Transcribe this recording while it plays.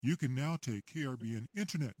You can now take KRBN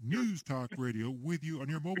Internet News Talk Radio with you on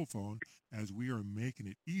your mobile phone as we are making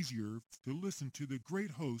it easier to listen to the great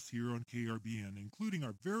hosts here on KRBN, including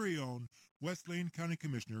our very own West Lane County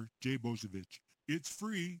Commissioner, Jay Boze. It's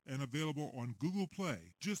free and available on Google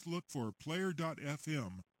Play. Just look for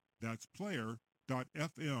player.fm. That's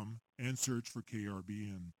player.fm and search for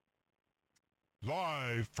KRBN.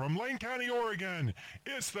 Live from Lane County, Oregon,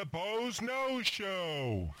 it's the Boze Noze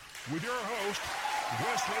Show with your host,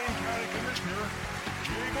 West Lane County Commissioner,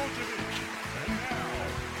 Jay Boze. And now,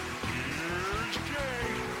 here's Jay.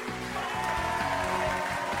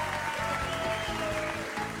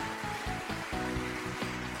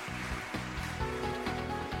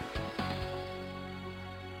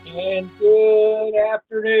 And good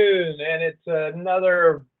afternoon. And it's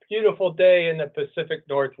another beautiful day in the Pacific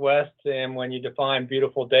Northwest. And when you define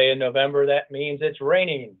beautiful day in November, that means it's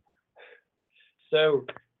raining. So,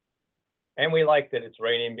 and we like that it's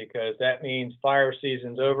raining because that means fire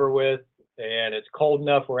season's over with and it's cold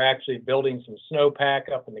enough. We're actually building some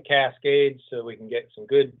snowpack up in the Cascades so we can get some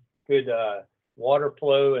good water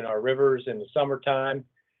flow in our rivers in the summertime.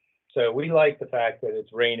 So we like the fact that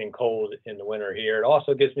it's rain and cold in the winter here. It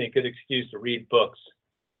also gives me a good excuse to read books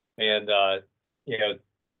and,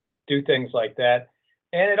 do things like that.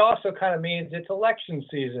 And it also kind of means it's election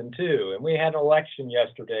season too. And we had an election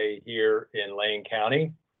yesterday here in Lane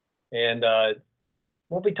County. And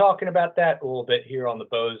we'll be talking about that a little bit here on the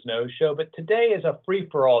Boze Noze Show. But today is a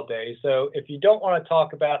free-for-all day. So if you don't want to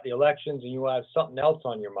talk about the elections and you have something else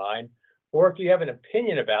on your mind, or if you have an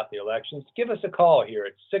opinion about the elections, give us a call here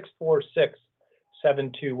at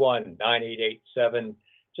 646-721-9887.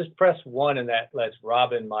 Just press 1 and that lets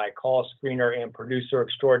Robin, my call screener and producer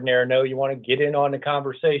extraordinaire, know you want to get in on the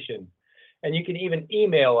conversation. And you can even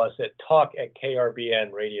email us at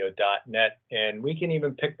talk@krbnradio.net. And we can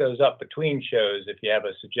even pick those up between shows if you have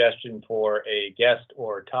a suggestion for a guest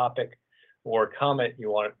or a topic or comment you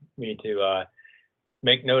want me to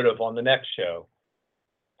make note of on the next show.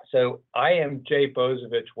 So I am Jay Boze,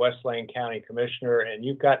 West Lane County Commissioner, and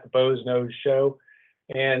you've got the Boze Noze Show.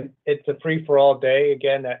 And it's a free-for-all day.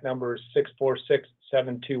 Again, that number is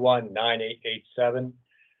 646-721-9887.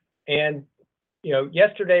 And,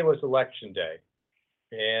 yesterday was election day.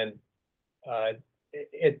 And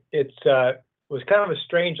it was kind of a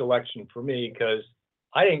strange election for me because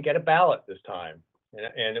I didn't get a ballot this time.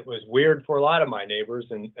 And it was weird for a lot of my neighbors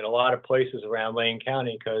and a lot of places around Lane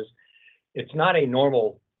County because it's not a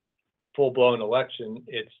normal full-blown election.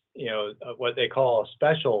 It's what they call a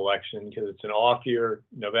special election because it's an off-year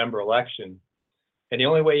November election, and the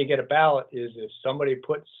only way you get a ballot is if somebody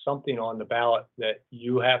puts something on the ballot that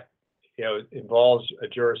you have involves a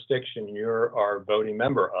jurisdiction you're our voting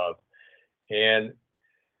member of. And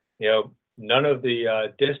none of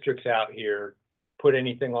the districts out here put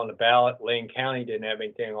anything on the ballot. Lane County didn't have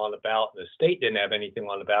anything on the ballot. The state didn't have anything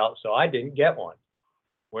on the ballot, so I didn't get one.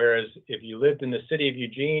 Whereas if you lived in the city of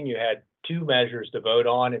Eugene, you had 2 measures to vote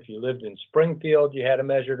on. If you lived in Springfield, you had a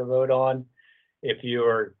measure to vote on. If you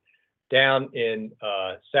were down in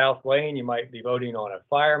South Lane, you might be voting on a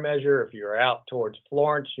fire measure. If you're out towards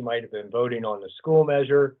Florence, you might have been voting on the school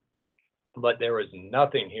measure. But there was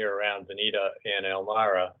nothing here around Veneta and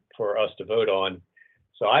Elmira for us to vote on.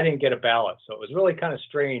 So I didn't get a ballot. So it was really kind of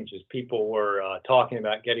strange as people were talking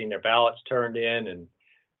about getting their ballots turned in and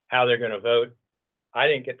how they're going to vote. I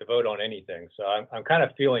didn't get to vote on anything, so I'm kind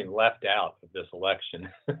of feeling left out of this election.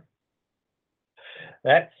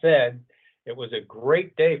 That said, it was a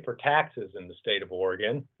great day for taxes in the state of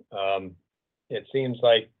Oregon. It seems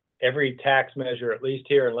like every tax measure, at least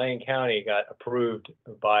here in Lane County, got approved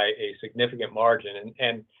by a significant margin.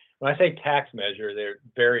 And when I say tax measure, there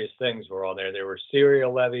various things were on there. There were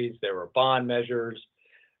serial levies, there were bond measures,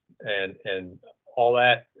 and all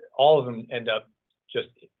that. All of them end up just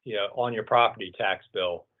on your property tax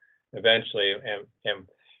bill eventually. And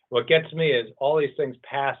what gets me is all these things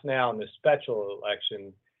pass now in the special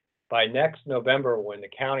election. By next November, when the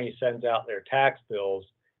county sends out their tax bills,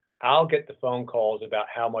 I'll get the phone calls about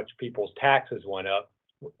how much people's taxes went up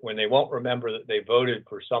when they won't remember that they voted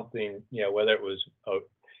for something, whether it was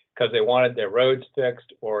because they wanted their roads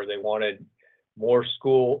fixed or they wanted more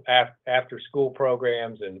school after school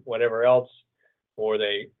programs and whatever else, or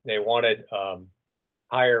they wanted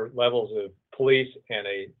higher levels of police and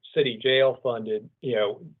a city jail funded.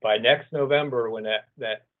 By next November, when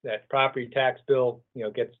that property tax bill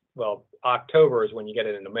gets, October is when you get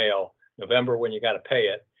it in the mail, November when you got to pay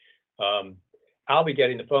it. I'll be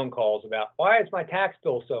getting the phone calls about why is my tax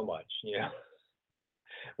bill so much.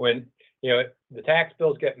 When the tax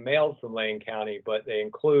bills get mailed from Lane County, but they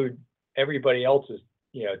include everybody else's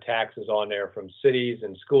taxes on there from cities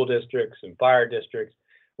and school districts and fire districts.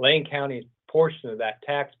 Lane County's portion of that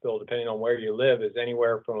tax bill, depending on where you live, is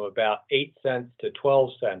anywhere from about 8 cents to 12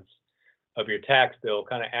 cents of your tax bill.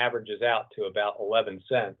 Kind of averages out to about 11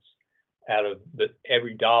 cents out of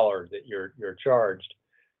every dollar that you're charged.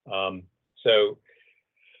 So,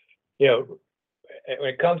 when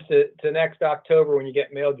it comes to next October, when you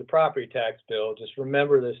get mailed your property tax bill, just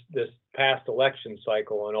remember this past election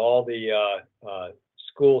cycle and all the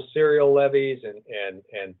school serial levies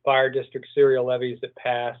and fire district serial levies that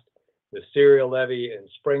passed, the serial levy in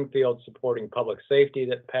Springfield supporting public safety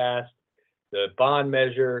that passed, the bond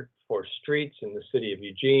measure for streets in the city of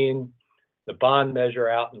Eugene, the bond measure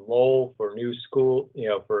out in Lowell for new school,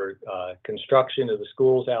 for construction of the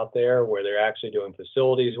schools out there where they're actually doing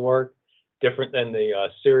facilities work, different than the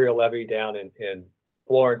serial levy down in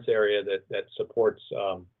Florence area that supports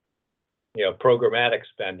programmatic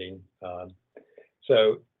spending.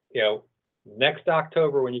 So next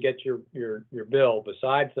October when you get your bill,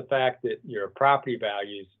 besides the fact that your property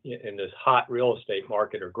values in this hot real estate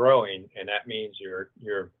market are growing, and that means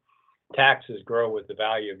your taxes grow with the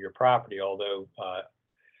value of your property, although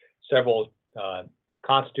several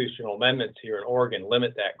constitutional amendments here in Oregon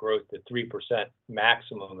limit that growth to 3%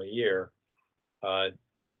 maximum a year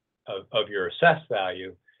of your assessed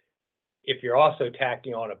value. If you're also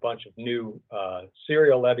tacking on a bunch of new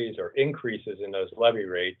serial levies or increases in those levy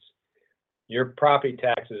rates, your property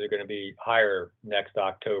taxes are going to be higher next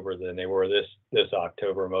October than they were this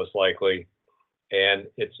October, most likely. And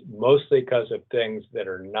it's mostly because of things that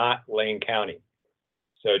are not Lane County.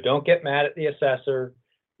 So don't get mad at the assessor,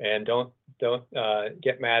 and don't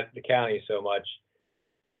get mad at the county so much.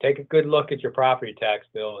 Take a good look at your property tax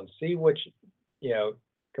bill and see which,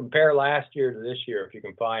 compare last year to this year if you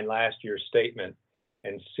can find last year's statement,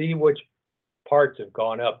 and see which parts have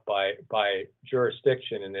gone up by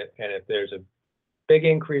jurisdiction, and if there's a big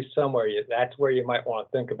increase somewhere, that's where you might want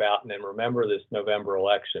to think about. And then remember this November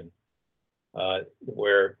election,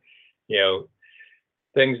 where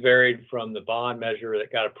things varied from the bond measure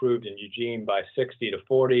that got approved in Eugene by 60 to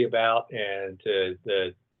 40 and to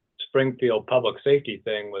the Springfield public safety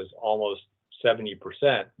thing was almost 70%.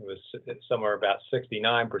 It was somewhere about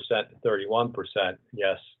 69% to 31%.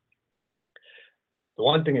 Yes. The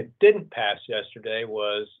one thing that didn't pass yesterday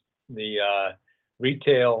was the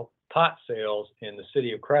retail pot sales in the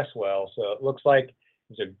city of Cresswell. So it looks like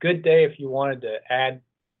it's a good day if you wanted to add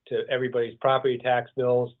to everybody's property tax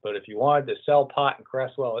bills, but if you wanted to sell pot in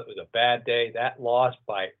Cresswell, it was a bad day. That lost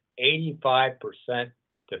by 85%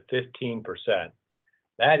 to 15%.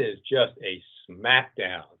 That is just a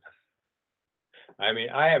smackdown. I mean,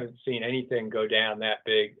 I haven't seen anything go down that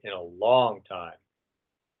big in a long time.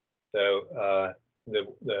 So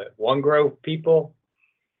the One Grove people,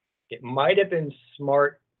 it might have been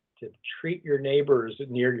smart to treat your neighbors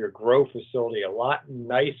near your grow facility a lot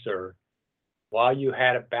nicer while you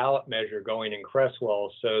had a ballot measure going in Cresswell,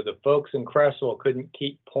 so the folks in Cresswell couldn't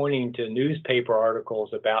keep pointing to newspaper articles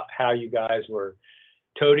about how you guys were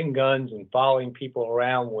toting guns and following people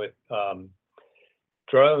around with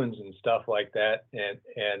drones and stuff like that,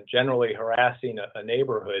 and generally harassing a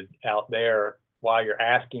neighborhood out there while you're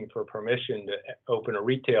asking for permission to open a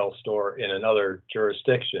retail store in another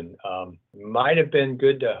jurisdiction. Might have been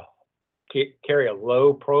good to carry a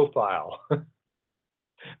low profile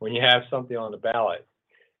when you have something on the ballot.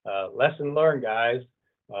 Lesson learned, guys,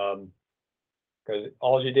 because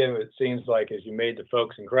all you did, it seems like, is you made the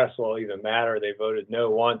folks in Cresswell even madder. They voted no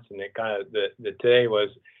once, and it kind of, the today was,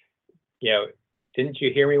 didn't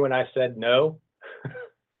you hear me when I said no?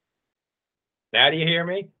 Now do you hear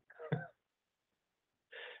me?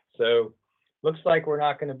 So looks like we're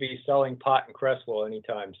not going to be selling pot in Cresswell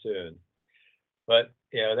anytime soon. But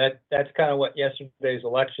that's kind of what yesterday's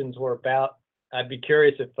elections were about. I'd be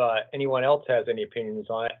curious if anyone else has any opinions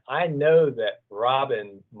on it. I know that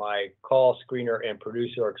Robin, my call screener and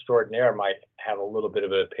producer extraordinaire, might have a little bit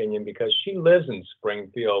of an opinion because she lives in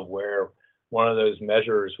Springfield where one of those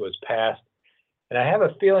measures was passed. And I have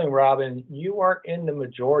a feeling, Robin, you weren't in the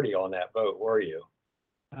majority on that vote, were you?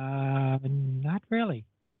 Not really.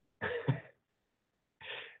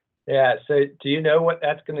 Yeah, so do you know what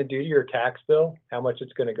that's going to do to your tax bill? How much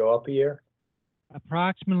it's going to go up a year?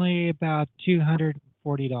 Approximately about $240.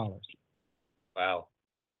 Wow.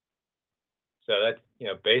 So that's,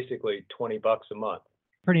 basically $20 a month.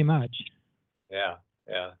 Pretty much. Yeah.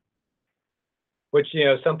 Which,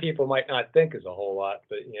 some people might not think is a whole lot,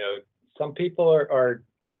 but, some people are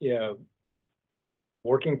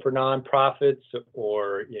working for nonprofits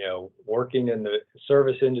or, working in the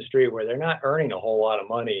service industry where they're not earning a whole lot of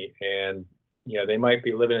money, and, they might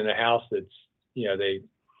be living in a house that's they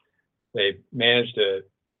managed to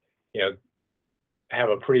have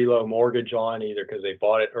a pretty low mortgage on, either because they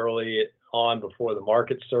bought it early on before the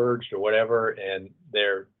market surged or whatever, and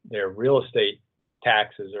their real estate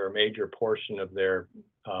taxes are a major portion of their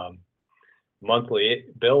monthly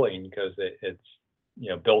billing, because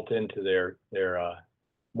it's built into their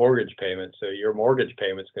mortgage payment. So your mortgage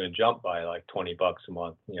payment's going to jump by like $20 a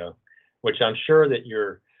month, which I'm sure that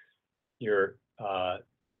your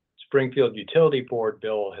Springfield Utility Board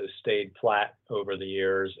bill has stayed flat over the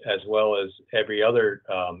years, as well as every other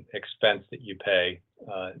expense that you pay.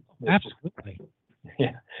 Absolutely.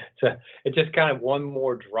 So it's just kind of one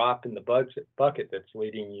more drop in the bucket that's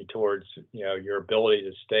leading you towards your ability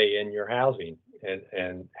to stay in your housing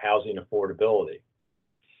and housing affordability.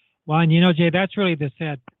 Well, and Jay, that's really the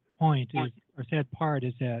sad point, or sad part,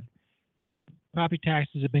 is that property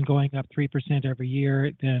taxes have been going up 3% every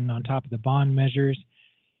year, then on top of the bond measures.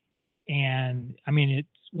 And I mean, it's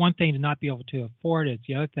one thing to not be able to afford it. It's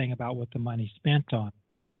the other thing about what the money's spent on.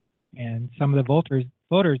 And some of the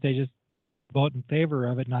voters, they just vote in favor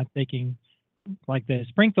of it, not thinking, like the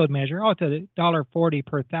Springfield measure, it's $1.40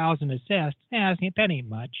 per thousand assessed. That ain't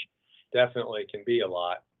much. Definitely can be a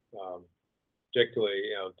lot, particularly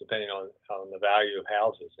depending on the value of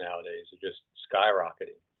houses nowadays are just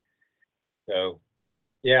skyrocketing. So,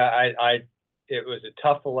 yeah, it was a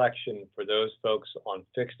tough election for those folks on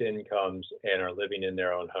fixed incomes and are living in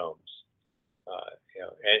their own homes.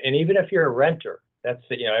 And even if you're a renter, that's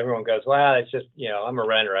everyone goes, well, it's just I'm a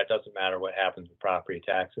renter. It doesn't matter what happens with property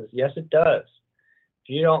taxes. Yes, it does. If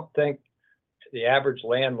you don't think the average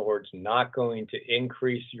landlord's not going to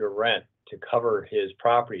increase your rent to cover his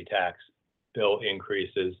property tax bill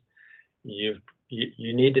increases, you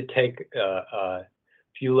need to take a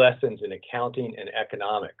few lessons in accounting and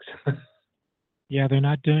economics. Yeah, they're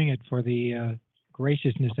not doing it for the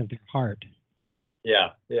graciousness of their heart. Yeah.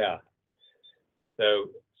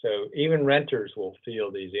 So even renters will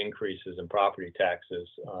feel these increases in property taxes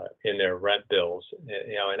in their rent bills.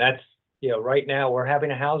 And that's right now we're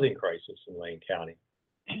having a housing crisis in Lane County,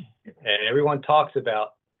 and everyone talks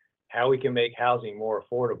about how we can make housing more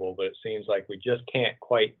affordable, but it seems like we just can't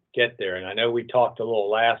quite get there. And I know we talked a little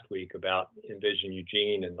last week about Envision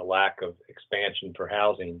Eugene and the lack of expansion for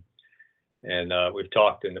housing. And we've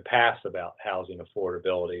talked in the past about housing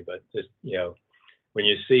affordability, but just, when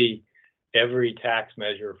you see every tax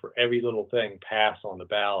measure for every little thing pass on the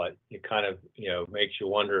ballot, it kind of, makes you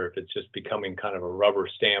wonder if it's just becoming kind of a rubber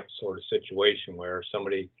stamp sort of situation where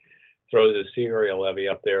somebody throws a serial levy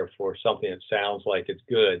up there for something that sounds like it's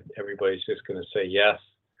good. Everybody's just going to say yes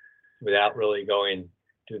without really going,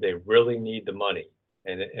 do they really need the money?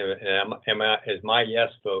 And is my yes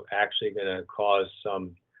vote actually going to cause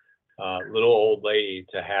some little old lady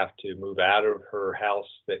to have to move out of her house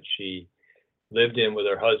that she lived in with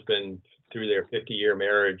her husband through their 50-year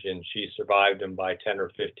marriage, and she survived him by 10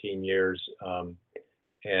 or 15 years,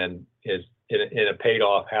 and is in a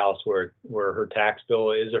paid-off house where her tax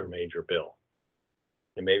bill is her major bill,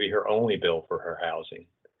 and maybe her only bill for her housing.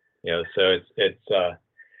 So it's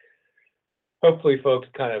hopefully folks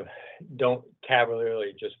kind of don't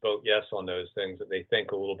cavalierly just vote yes on those things, that they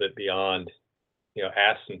think a little bit beyond,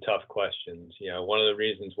 ask some tough questions. One of the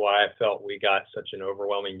reasons why I felt we got such an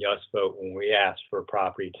overwhelming yes vote when we asked for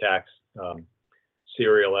property tax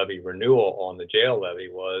serial levy renewal on the jail levy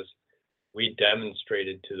was we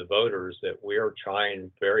demonstrated to the voters that we are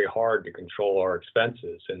trying very hard to control our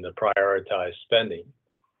expenses and to prioritize spending.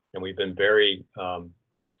 And we've been very,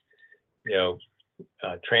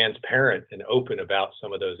 transparent and open about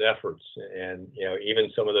some of those efforts. And,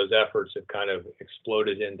 even some of those efforts have kind of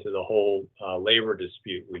exploded into the whole labor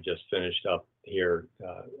dispute we just finished up here,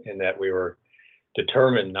 in that we were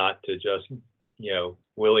determined not to just,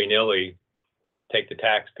 willy-nilly take the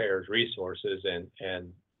taxpayers' resources and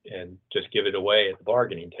just give it away at the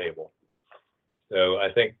bargaining table. So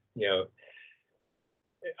I think,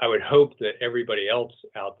 I would hope that everybody else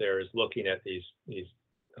out there is looking at these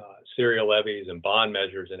serial levies and bond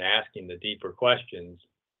measures and asking the deeper questions.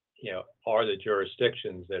 Are the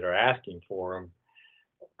jurisdictions that are asking for them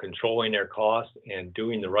controlling their costs and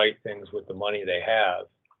doing the right things with the money they have?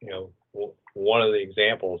 One of the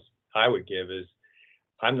examples I would give is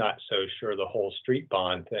I'm not so sure the whole street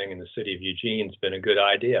bond thing in the city of Eugene's been a good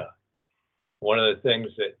idea. One of the things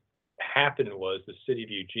that happened was the city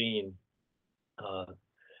of Eugene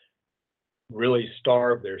really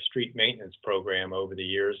starved their street maintenance program over the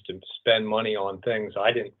years to spend money on things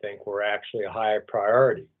I didn't think were actually a high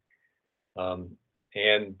priority.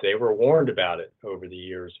 And they were warned about it over the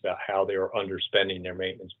years about how they were underspending their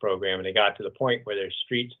maintenance program. And they got to the point where their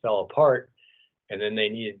streets fell apart, and then they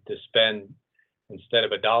needed to spend instead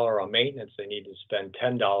of $1 on maintenance, they need to spend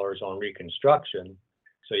 $10 on reconstruction.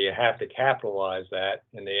 So you have to capitalize that,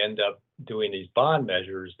 and they end up doing these bond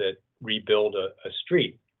measures that rebuild a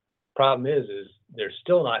street. Problem is they're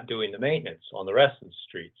still not doing the maintenance on the rest of the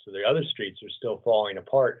streets. So the other streets are still falling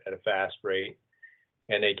apart at a fast rate,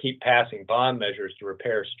 and they keep passing bond measures to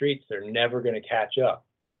repair streets. They're never going to catch up.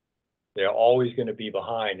 They're always going to be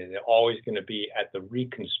behind, and they're always going to be at the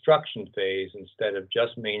reconstruction phase instead of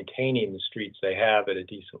just maintaining the streets they have at a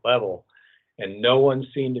decent level. And no one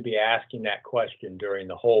seemed to be asking that question during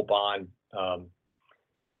the whole bond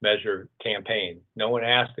measure campaign. No one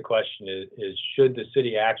asked the question is should the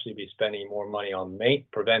city actually be spending more money on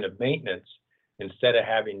preventive maintenance instead of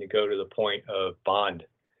having to go to the point of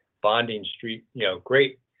bonding street,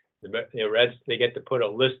 great. They get to put a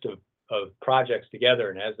list of projects together,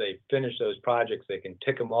 and as they finish those projects, they can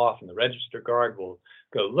tick them off, and the register guard will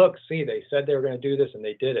go, look, see, they said they were going to do this, and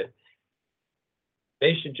they did it.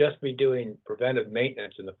 They should just be doing preventive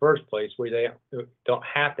maintenance in the first place, where they don't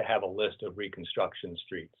have to have a list of reconstruction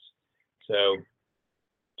streets. So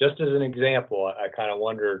just as an example, I kind of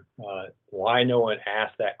wondered why no one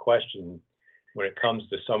asked that question when it comes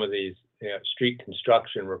to some of these street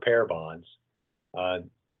construction repair bonds.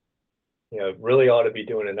 Really ought to be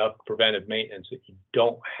doing enough preventive maintenance that you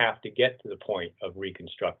don't have to get to the point of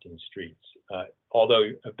reconstructing streets. Although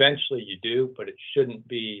eventually you do, but it shouldn't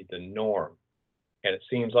be the norm. And it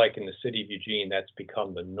seems like in the city of Eugene, that's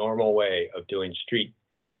become the normal way of doing street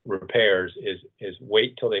repairs is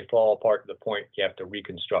wait till they fall apart to the point you have to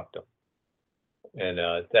reconstruct them. And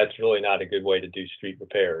that's really not a good way to do street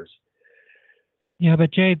repairs. Yeah,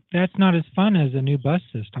 but Jay, that's not as fun as a new bus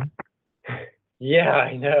system. Yeah,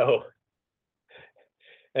 I know.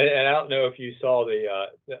 And I don't know if you saw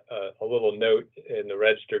a little note in the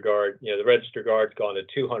register guard. The register guard's gone to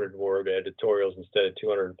 200 word editorials instead of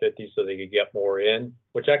 250, so they could get more in,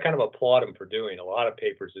 which I kind of applaud them for doing. A lot of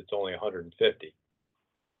papers, it's only 150.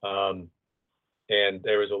 And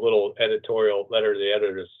there was a little editorial letter to the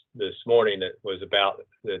editors this morning that was about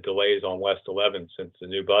the delays on West 11th since the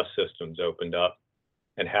new bus systems opened up,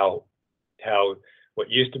 and how what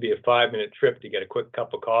used to be a 5-minute trip to get a quick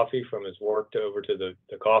cup of coffee from his work over to the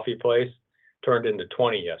coffee place turned into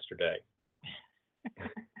 20 yesterday.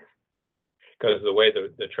 Because of the way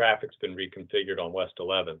the traffic's been reconfigured on West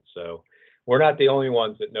 11th. So we're not the only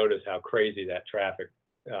ones that notice how crazy that traffic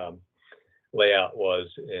layout was,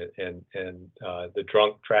 and the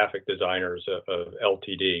drunk traffic designers of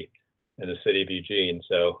LTD in the city of Eugene.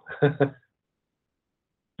 So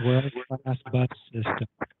world-class bus system.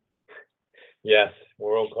 Yes,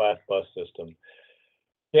 world-class bus system.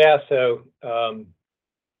 Yeah, so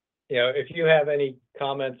if you have any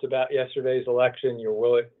comments about yesterday's election,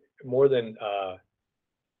 you're more than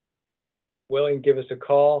willing to give us a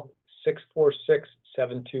call,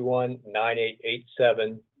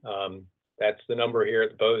 646-721-9887. That's the number here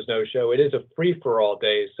at the Boze Noze Show. It is a free-for-all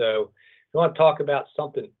day, so if you want to talk about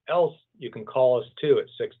something else, you can call us too at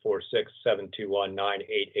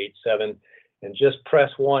 646-721-9887. And just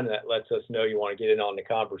press 1. That lets us know you want to get in on the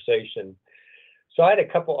conversation. So I had a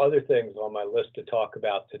couple other things on my list to talk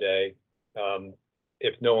about today.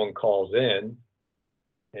 If no one calls in,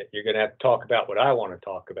 you're going to have to talk about what I want to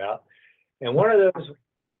talk about. And one of those.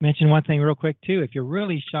 Mention one thing real quick too. If you're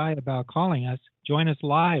really shy about calling us, join us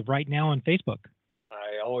live right now on Facebook.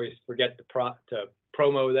 I always forget to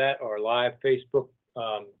promo that, or live Facebook.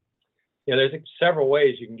 There's several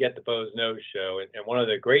ways you can get the Boze Noze Show, and one of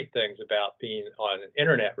the great things about being on an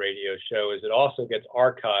internet radio show is it also gets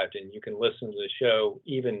archived, and you can listen to the show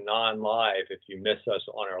even non-live. If you miss us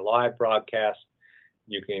on our live broadcast,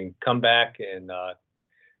 you can come back and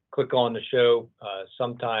click on the show.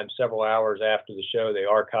 Sometimes several hours after the show, they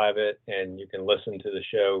archive it, and you can listen to the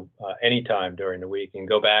show anytime during the week and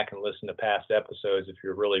go back and listen to past episodes if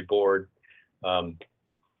you're really bored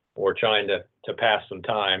or trying to pass some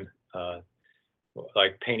time.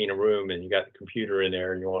 Like painting a room and you got the computer in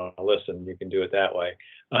there and you want to listen, you can do it that way.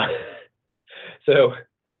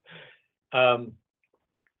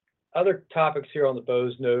 Other topics here on the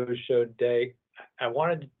Boze Noze Show today. I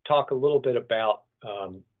wanted to talk a little bit about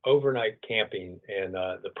overnight camping and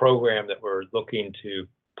the program that we're looking to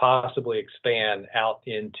possibly expand out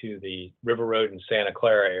into the River Road and Santa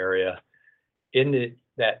Clara area in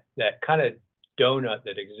that kind of donut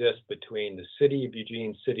that exists between the city of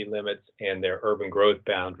Eugene city limits and their urban growth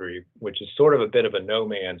boundary, which is sort of a bit of a no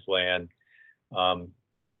man's land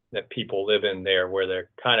that people live in there, where they're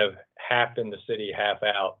kind of half in the city, half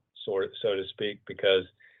out, so to speak, because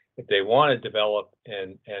if they want to develop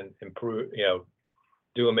and improve,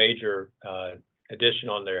 do a major addition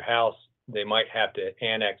on their house, they might have to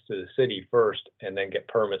annex to the city first and then get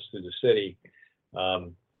permits through the city.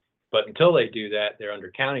 But until they do that, they're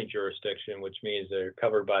under county jurisdiction, which means they're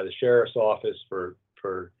covered by the sheriff's office for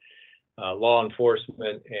law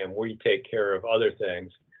enforcement, and we take care of other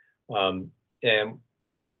things. And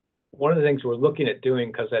one of the things we're looking at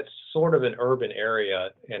doing, because that's sort of an urban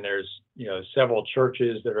area, and there's several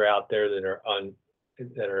churches that are out there that are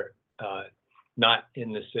not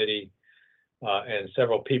in the city, and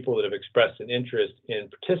several people that have expressed an interest in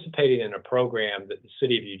participating in a program that the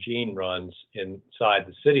city of Eugene runs inside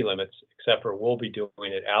the city limits, except for we'll be doing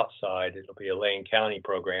it outside. It'll be a Lane County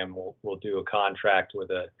program. We'll do a contract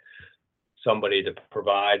with somebody to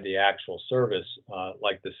provide the actual service,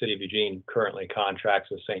 like the city of Eugene currently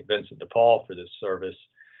contracts with St. Vincent de Paul for this service.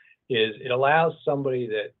 It allows somebody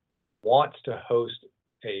that wants to host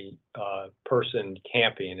a person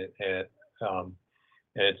camping, and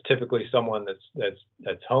it's typically someone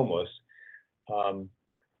that's homeless,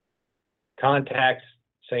 contacts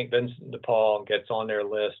St. Vincent de Paul and gets on their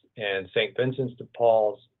list, and St. Vincent de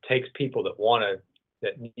Paul's takes people that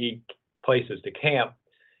need places to camp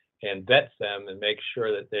and vets them and makes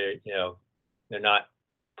sure that they're not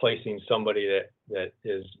placing somebody that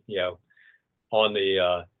is on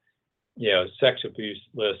the sex abuse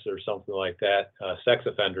list or something like that, sex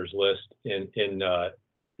offenders list in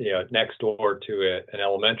next door to an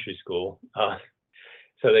elementary school.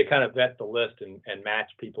 So they kind of vet the list and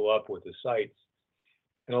match people up with the sites,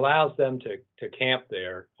 and allows them to camp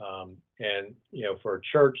there. And for a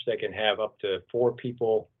church, they can have up to 4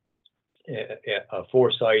 people,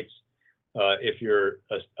 4 sites. If you're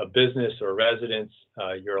a business or residence,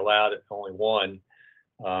 you're allowed only 1.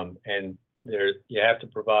 And you have to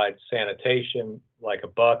provide sanitation like a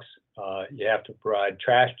Bucks. You have to provide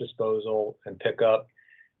trash disposal and pickup,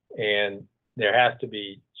 and there has to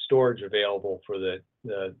be storage available for the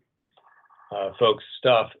folks'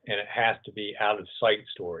 stuff, and it has to be out of sight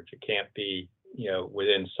storage. It can't be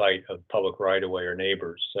within sight of public right of way or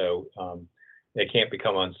neighbors. So they can't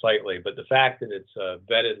become unsightly. But the fact that it's a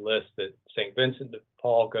vetted list that St. Vincent de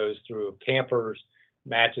Paul goes through of campers,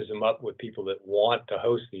 matches them up with people that want to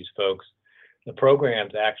host these folks. The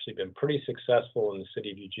program's actually been pretty successful in the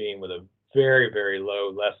city of Eugene with a very, very low,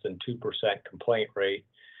 less than 2% complaint rate.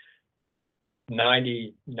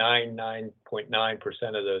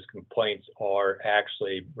 99.9% of those complaints are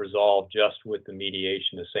actually resolved just with the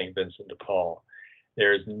mediation of St. Vincent de Paul.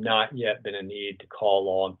 There's not yet been a need to call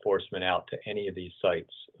law enforcement out to any of these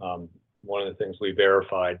sites. One of the things we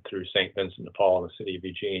verified through St. Vincent de Paul in the city of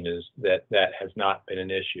Eugene is that has not been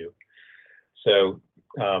an issue. So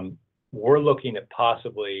we're looking at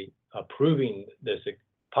possibly approving this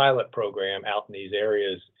pilot program out in these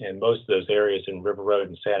areas, and most of those areas in River Road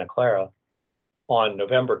and Santa Clara, on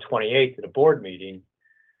November 28th at a board meeting.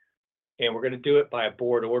 And we're going to do it by a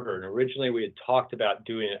board order. And originally we had talked about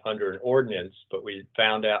doing it under an ordinance, but we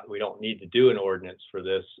found out we don't need to do an ordinance for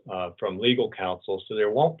this from legal counsel. So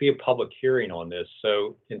there won't be a public hearing on this.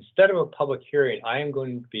 So instead of a public hearing, I am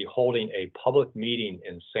going to be holding a public meeting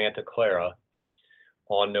in Santa Clara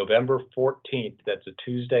on November 14th. That's a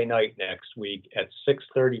Tuesday night next week at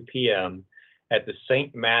 6:30 p.m. at the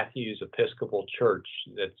St. Matthew's Episcopal Church.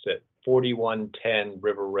 That's at 4110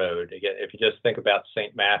 River Road. Again, if you just think about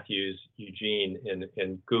St. Matthew's, Eugene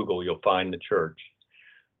in Google, you'll find the church.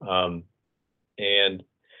 And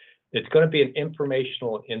it's going to be an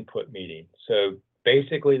informational input meeting. So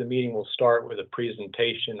basically the meeting will start with a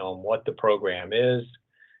presentation on what the program is,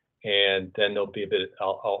 and then there'll be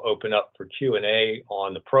I'll open up for Q&A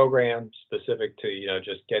on the program, specific to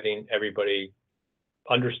just getting everybody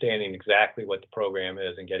understanding exactly what the program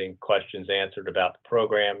is and getting questions answered about the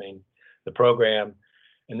program.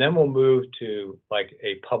 And then we'll move to like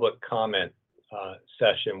a public comment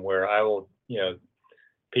session where I will,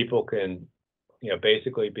 people can,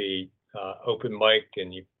 basically be open mic,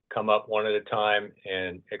 and you come up one at a time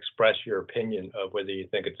and express your opinion of whether you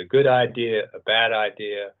think it's a good idea, a bad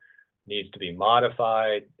idea, needs to be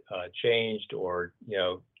modified, changed, or,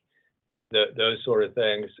 those sort of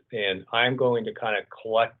things. And I'm going to kind of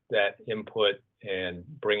collect that input and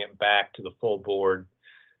bring it back to the full board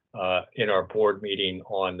in our board meeting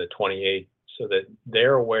on the 28th, so that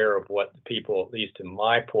they're aware of what the people, at least in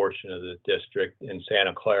my portion of the district in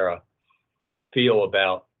Santa Clara, feel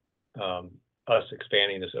about us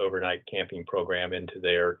expanding this overnight camping program into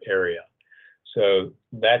their area. So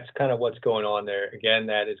that's kind of what's going on there. Again,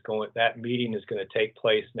 that meeting is going to take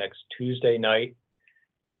place next Tuesday night,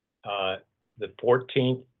 the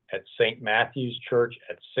 14th, at St. Matthew's Church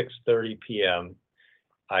at 6:30 p.m.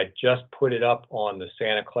 I just put it up on the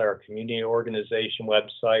Santa Clara Community Organization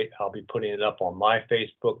website. I'll be putting it up on my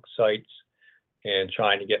Facebook sites and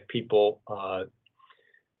trying to get people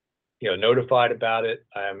notified about it.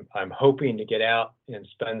 I'm hoping to get out and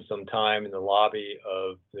spend some time in the lobby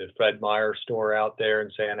of the Fred Meyer store out there in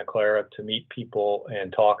Santa Clara to meet people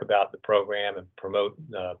and talk about the program and promote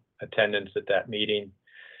attendance at that meeting.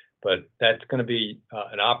 But that's going to be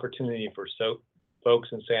an opportunity for folks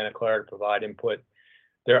in Santa Clara to provide input.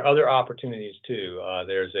 There are other opportunities too.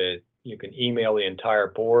 You can email the entire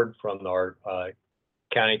board from our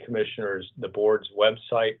county commissioners, the board's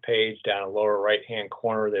website page. Down in the lower right-hand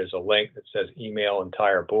corner, there's a link that says email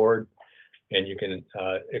entire board, and you can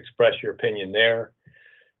express your opinion there.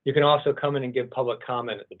 You can also come in and give public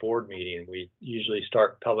comment at the board meeting. We usually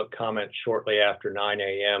start public comment shortly after 9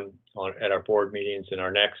 a.m. at our board meetings, and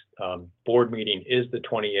our next board meeting is the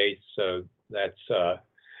 28th, so that's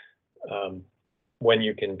when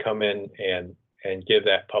you can come in and give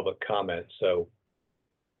that public comment. So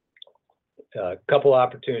a couple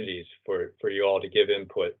opportunities for you all to give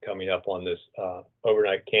input coming up on this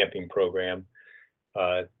overnight camping program.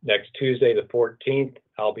 Next Tuesday, the 14th,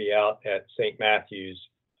 I'll be out at St. Matthew's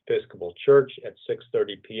Episcopal Church at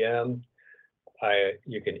 6:30 p.m.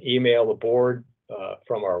 You can email the board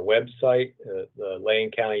from our website, the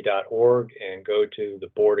lanecounty.org, and go to the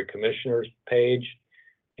Board of Commissioners page.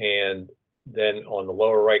 And then on the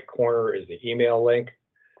lower right corner is the email link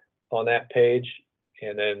on that page.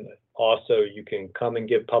 And then also you can come and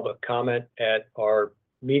give public comment at our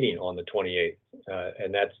meeting on the 28th.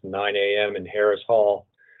 And that's 9 a.m. in Harris Hall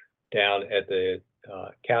down at the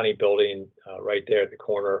county building right there at the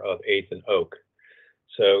corner of 8th and Oak.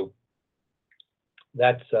 So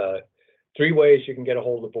that's 3 ways you can get a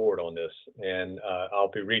hold of the board on this. And I'll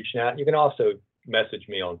be reaching out. You can also message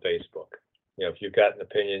me on Facebook. If you've got an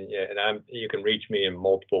opinion, and you can reach me in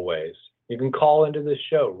multiple ways. You can call into this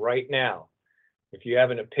show right now. If you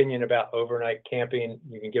have an opinion about overnight camping,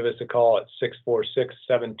 you can give us a call at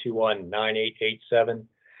 646-721-9887.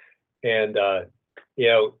 And,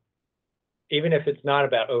 even if it's not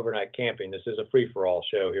about overnight camping, this is a free-for-all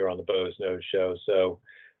show here on the Boze Noze Show. So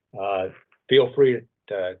feel free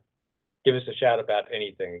to give us a shout about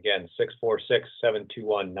anything. Again,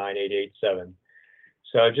 646-721-9887.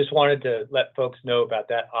 So I just wanted to let folks know about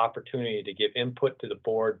that opportunity to give input to the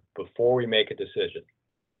board before we make a decision.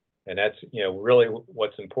 And that's, really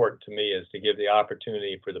what's important to me is to give the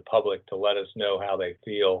opportunity for the public to let us know how they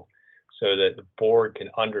feel so that the board can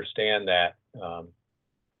understand that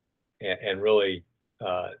and really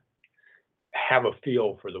have a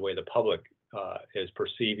feel for the way the public is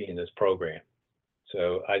perceiving this program.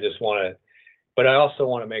 So I just want to, but I also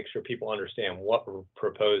want to make sure people understand what we're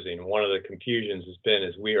proposing. One of the confusions has been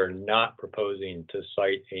is we are not proposing to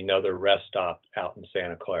site another rest stop out in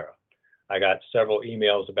Santa Clara. I got several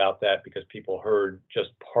emails about that because people heard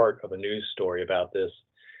just part of a news story about this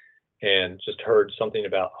and just heard something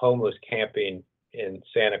about homeless camping in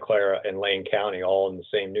Santa Clara and Lane County all in the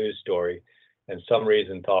same news story, and some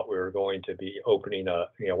reason thought we were going to be opening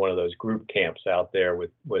one of those group camps out there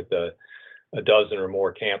with a dozen or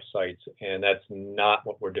more campsites, and that's not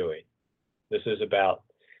what we're doing. This is about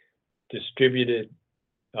distributed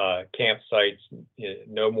campsites,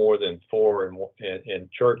 no more than 4 in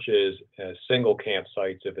churches, single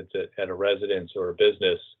campsites if it's at a residence or a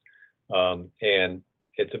business, and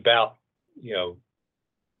it's about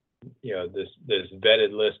this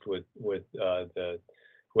vetted list with the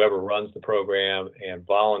whoever runs the program and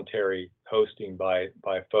voluntary hosting by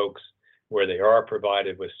folks where they are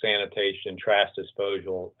provided with sanitation, trash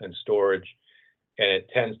disposal, and storage, and it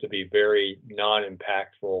tends to be very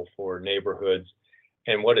non-impactful for neighborhoods.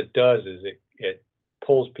 And what it does is it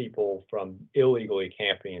pulls people from illegally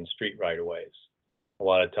camping in street right-of-ways a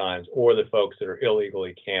lot of times, or the folks that are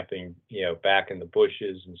illegally camping, back in the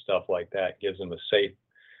bushes and stuff like that, gives them a safe,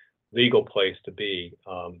 legal place to be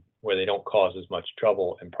where they don't cause as much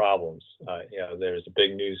trouble and problems. There's a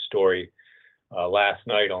big news story last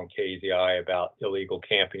night on KZI about illegal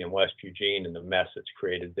camping in West Eugene and the mess that's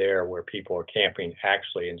created there, where people are camping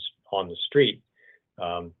actually on the street.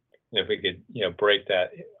 And if we could, break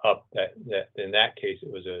that up, that in that case, it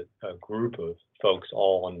was a group of folks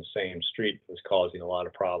all on the same street that was causing a lot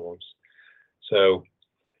of problems. So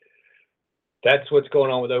that's what's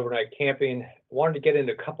going on with overnight camping. Wanted to get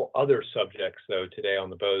into a couple other subjects though today on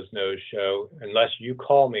the Boze Noze Show. Unless you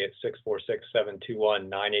call me at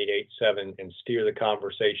 646-721-9887 and steer the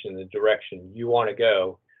conversation in the direction you want to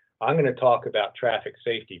go, I'm going to talk about traffic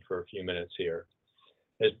safety for a few minutes here.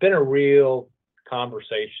 There's been a real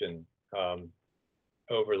conversation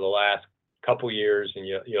over the last couple years, and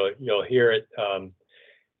you'll hear it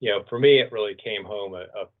for me, it really came home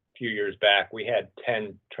a few years back. We had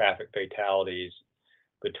 10 traffic fatalities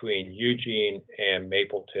between Eugene and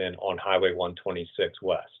Mapleton on Highway 126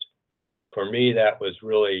 West. For me, that was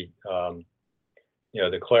really,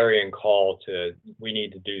 the clarion call to, we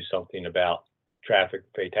need to do something about traffic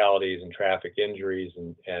fatalities and traffic injuries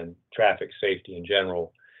and traffic safety in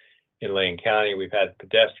general in Lane County. We've had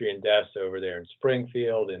pedestrian deaths over there in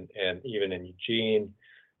Springfield and even in Eugene,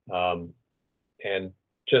 and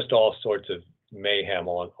just all sorts of mayhem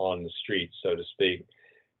on the streets, so to speak.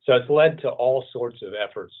 So it's led to all sorts of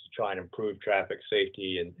efforts to try and improve traffic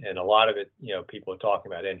safety. And a lot of it, people are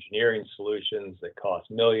talking about engineering solutions that cost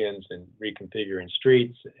millions and reconfiguring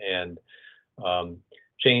streets and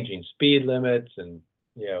changing speed limits. And,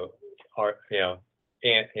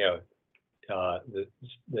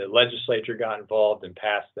 the legislature got involved and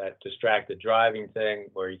passed that distracted driving thing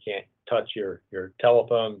where you can't touch your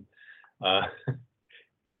telephone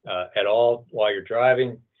at all while you're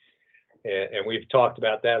driving. And we've talked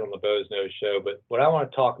about that on the Boze Noze show. But what I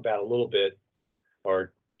want to talk about a little bit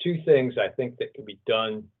are two things I think that can be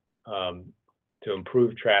done to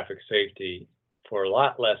improve traffic safety for a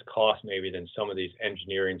lot less cost maybe than some of these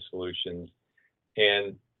engineering solutions,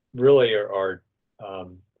 and really are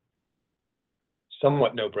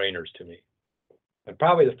somewhat no-brainers to me. And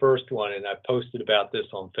probably the first one, and I posted about this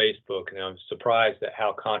on Facebook, and I'm surprised at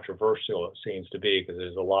how controversial it seems to be because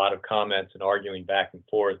there's a lot of comments and arguing back and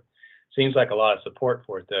forth. Seems like a lot of support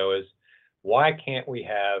for it, though, is why can't we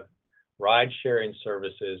have ride-sharing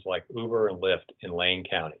services like Uber and Lyft in Lane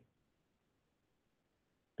County?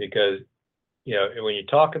 Because, when you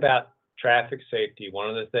talk about traffic safety, one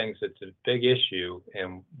of the things that's a big issue,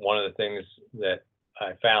 and one of the things that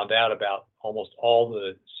I found out about almost all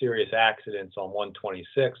the serious accidents on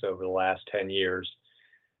 126 over the last 10 years,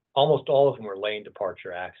 almost all of them were lane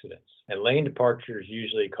departure accidents. And lane departure is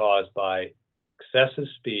usually caused by excessive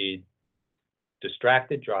speed,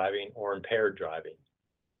 distracted driving, or impaired driving.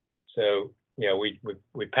 So,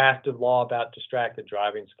 we passed a law about distracted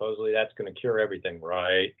driving. Supposedly that's going to cure everything,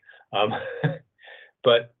 right?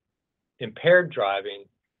 But impaired driving,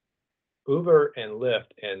 Uber and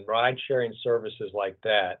Lyft and ride sharing services like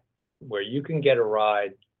that, where you can get a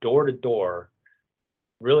ride door to door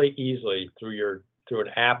really easily through an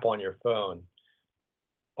app on your phone,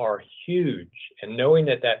 are huge. And knowing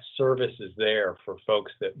that service is there for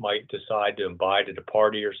folks that might decide to invite at a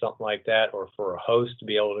party or something like that, or for a host to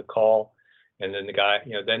be able to call, and then the guy,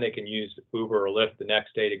 then they can use Uber or Lyft the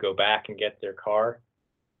next day to go back and get their car.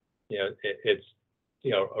 It's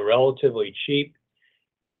a relatively cheap,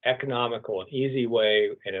 economical, and easy way,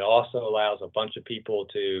 and it also allows a bunch of people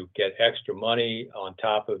to get extra money on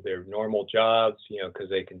top of their normal jobs, because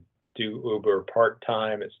they can do Uber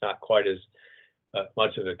part-time. It's not quite as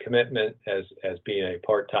much of a commitment as being a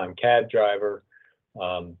part-time cab driver.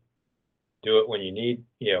 Do it when you need,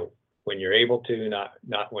 when you're able to,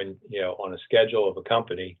 not when, on a schedule of a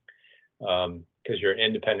company, because you're an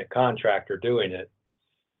independent contractor doing it.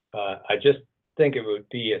 I just think it would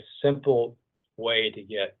be a simple way to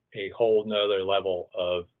get a whole nother level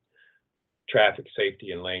of traffic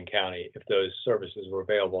safety in Lane County if those services were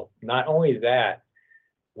available. Not only that,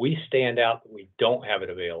 we stand out that we don't have it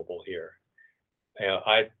available here.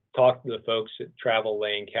 I talked to the folks at Travel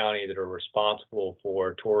Lane County that are responsible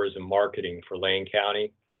for tourism marketing for Lane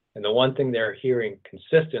County. And the one thing they're hearing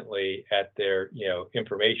consistently at their,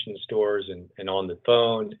 information stores and on the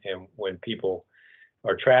phone and when people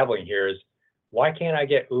are traveling here is, why can't I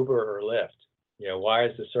get Uber or Lyft? Why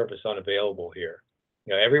is the service unavailable here?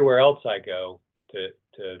 Everywhere else I go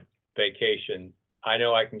to vacation, I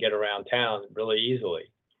know I can get around town really easily.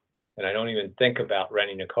 And I don't even think about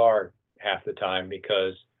renting a car half the time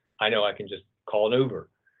because I know I can just call an Uber.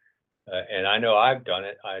 And I know I've done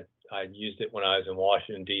it. I used it when I was in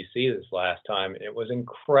Washington, D.C. this last time. It was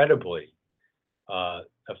incredibly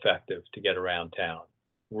effective to get around town.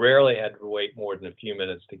 Rarely had to wait more than a few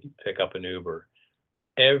minutes to pick up an Uber.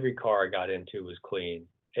 Every car I got into was clean.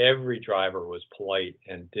 Every driver was polite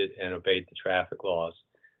and obeyed the traffic laws.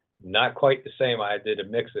 Not quite the same. I did a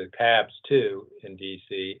mix of cabs too in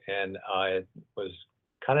DC, and I was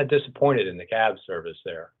kind of disappointed in the cab service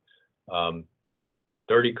there.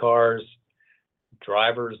 Dirty cars,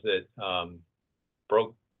 drivers that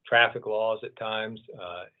broke traffic laws at times.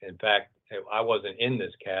 In fact, I wasn't in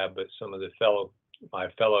this cab, but some of my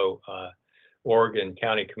fellow Oregon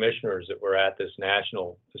County commissioners that were at this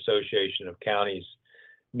National Association of Counties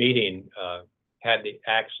meeting had to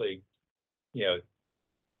actually,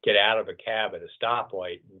 get out of a cab at a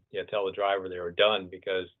stoplight and tell the driver they were done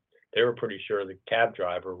because they were pretty sure the cab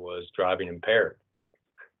driver was driving impaired.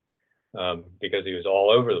 because he was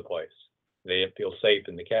all over the place. They didn't feel safe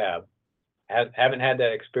in the cab. Haven't had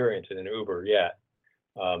that experience in an Uber yet,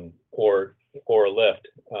 or a Lyft.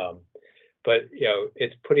 But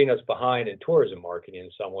it's putting us behind in tourism marketing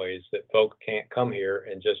in some ways, that folk can't come here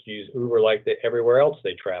and just use Uber like everywhere else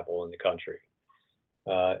they travel in the country.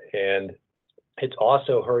 And it's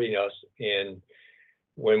also hurting us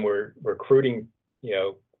when we're recruiting,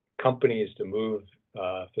 companies to move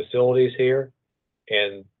facilities here.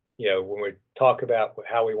 And when we talk about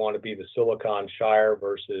how we want to be the Silicon Shire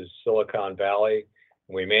versus Silicon Valley,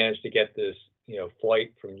 and we managed to get this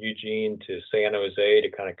flight from Eugene to San Jose to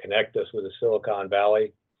kind of connect us with the Silicon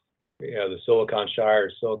Valley, the Silicon Shire,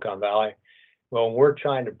 Silicon Valley. Well, when we're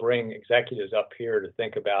trying to bring executives up here to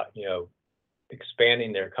think about,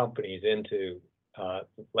 expanding their companies into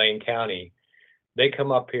Lane County, they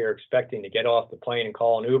come up here expecting to get off the plane and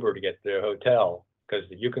call an Uber to get to their hotel, because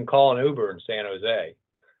you can call an Uber in San Jose,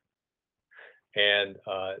 and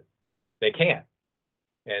they can't.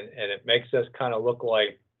 And it makes us kind of look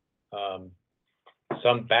like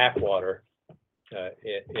some backwater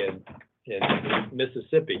in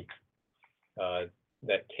Mississippi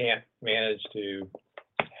that can't manage to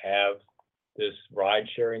have this ride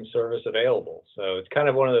sharing service available. So it's kind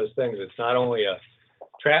of one of those things. It's not only a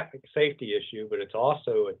traffic safety issue, but it's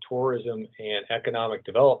also a tourism and economic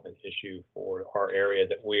development issue for our area,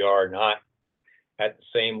 that we are not at the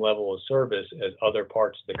same level of service as other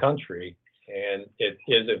parts of the country. And it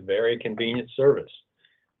is a very convenient service.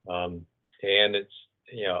 And it's,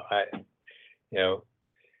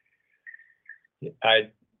 I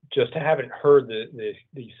just haven't heard the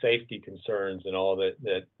safety concerns and all that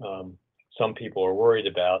some people are worried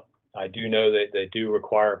about. I do know that they do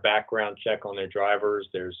require a background check on their drivers.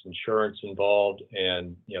 There's insurance involved,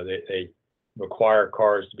 and they require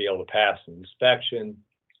cars to be able to pass an inspection.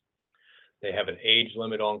 They have an age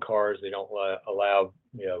limit on cars. They don't allow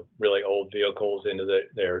really old vehicles into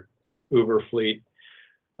their Uber fleet.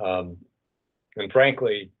 And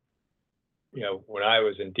frankly, when I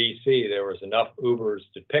was in DC, there was enough Ubers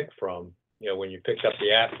to pick from. When you picked up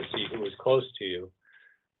the app to see who was close to you,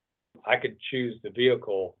 I could choose the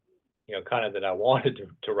vehicle, kind of that I wanted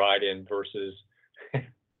to ride in versus,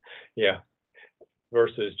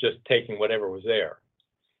 versus just taking whatever was there.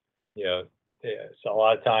 So a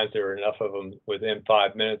lot of times there were enough of them within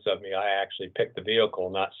 5 minutes of me. I actually picked the vehicle,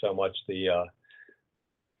 not so much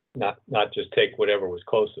not just take whatever was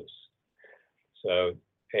closest. So,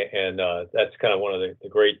 and that's kind of one of the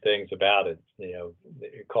great things about it. You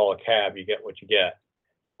call a cab, you get what you get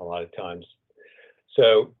a lot of times.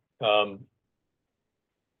 So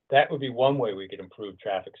that would be one way we could improve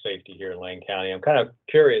traffic safety here in Lane County. I'm kind of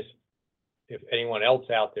curious if anyone else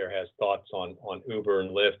out there has thoughts on Uber and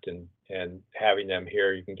Lyft and having them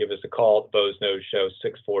here. You can give us a call at the Boze Noze Show,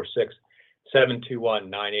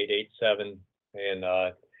 646-721-9887.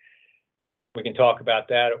 And we can talk about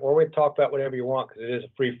that, or we can talk about whatever you want, because it is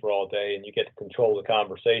a free-for-all day and you get to control the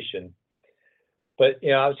conversation. But,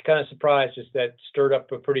 I was kind of surprised, just that stirred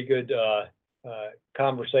up a pretty good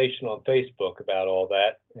conversation on Facebook about all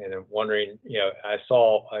that. And I'm wondering, I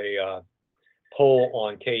saw a poll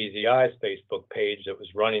on KEZI's Facebook page that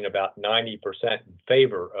was running about 90% in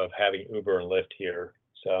favor of having Uber and Lyft here.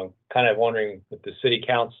 So I'm kind of wondering if the City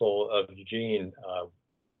Council of Eugene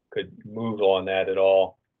could move on that at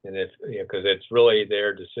all. And if, because it's really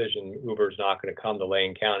their decision. Uber's not going to come to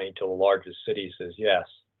Lane County until the largest city says yes.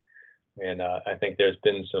 And I think there's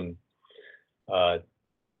been some,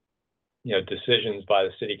 decisions by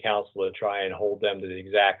the City Council to try and hold them to the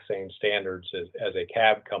exact same standards as a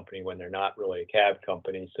cab company, when they're not really a cab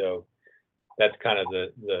company. So that's kind of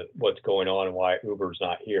the what's going on and why Uber's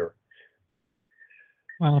not here.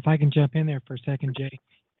 Well, if I can jump in there for a second, Jay.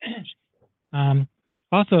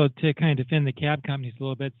 Also, to kind of defend the cab companies a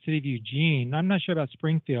little bit, City of Eugene, I'm not sure about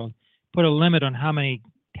Springfield, put a limit on how many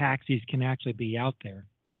taxis can actually be out there.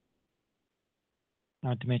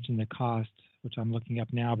 Not to mention the cost, which I'm looking up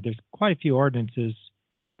now, but there's quite a few ordinances.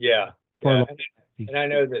 Yeah. And I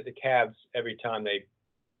know that the cabs, every time they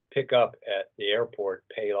pick up at the airport,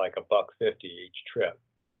 pay like $1.50 each trip.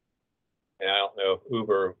 And I don't know if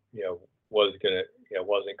Uber, wasn't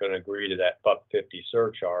going to agree to that $1.50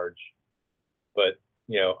 surcharge, but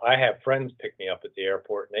I have friends pick me up at the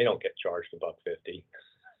airport and they don't get charged $1.50.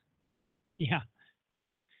 Yeah.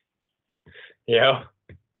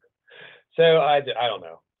 So I don't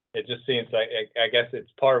know. It just seems like, I guess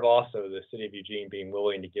it's part of also the City of Eugene being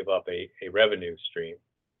willing to give up a revenue stream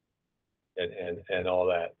and all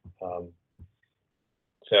that.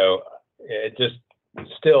 So it just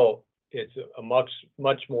still, it's a much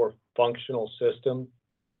more functional system.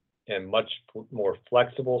 and much more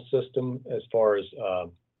flexible system as far as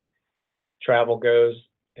travel goes.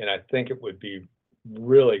 And I think it would be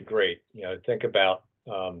really great. Think about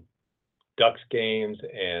Ducks games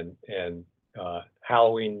and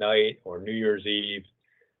Halloween night or New Year's Eve.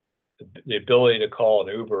 The ability to call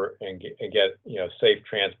an Uber and get safe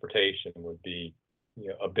transportation would be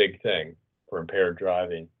a big thing for impaired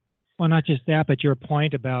driving. Well, not just that, but your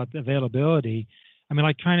point about availability. I mean,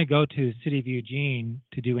 like trying to go to City of Eugene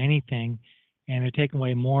to do anything, and they're taking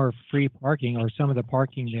away more free parking, or some of the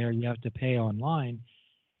parking there you have to pay online.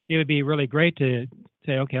 It would be really great to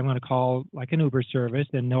say, okay, I'm going to call like an Uber service,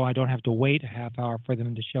 and no, I don't have to wait a half hour for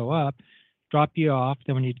them to show up, drop you off.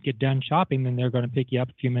 Then when you get done shopping, then they're going to pick you up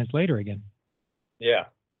a few minutes later again. Yeah,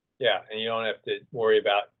 and you don't have to worry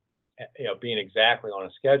about being exactly on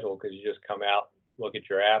a schedule, because you just come out, look at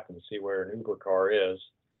your app, and see where an Uber car is,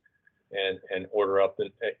 and order up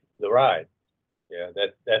the ride. Yeah,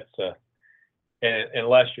 that's and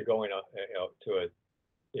unless you're going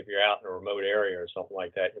if you're out in a remote area or something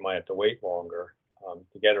like that, you might have to wait longer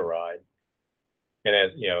to get a ride. And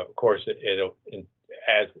as of course,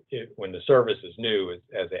 when the service is new,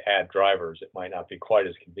 as they add drivers, it might not be quite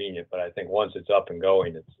as convenient. But I think once it's up and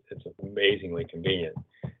going, it's amazingly convenient.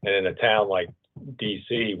 And in a town like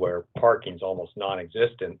DC, where parking's almost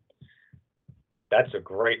non-existent, that's a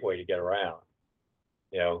great way to get around.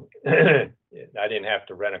 I didn't have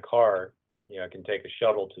to rent a car. I can take a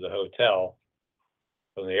shuttle to the hotel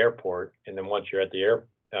from the airport, and then once you're at the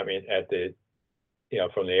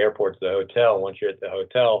from the airport to the hotel, once you're at the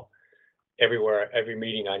hotel, every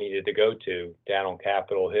meeting I needed to go to down on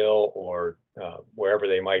Capitol Hill or wherever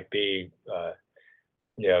they might be,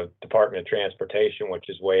 Department of Transportation, which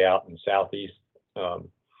is way out in Southeast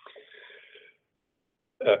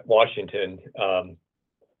Washington,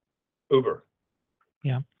 Uber.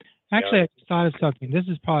 Yeah. Actually, I just thought of something. This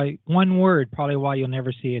is probably one word, probably why you'll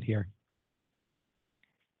never see it here.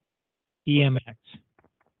 EMX.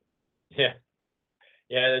 Yeah,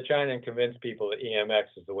 they're trying to convince people that EMX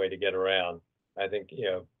is the way to get around. I think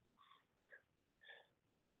you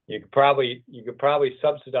could probably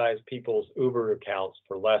subsidize people's Uber accounts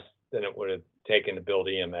for less than it would have taken to build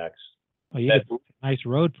EMX. Well, you get a nice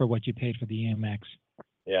road for what you paid for the EMX.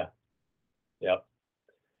 Yeah. Yep.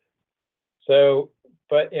 So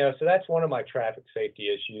that's one of my traffic safety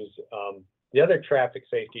issues. The other traffic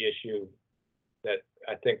safety issue that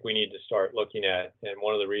I think we need to start looking at, and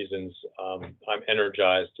one of the reasons I'm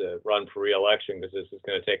energized to run for re-election, because this is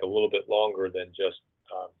going to take a little bit longer than just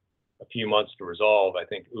a few months to resolve. I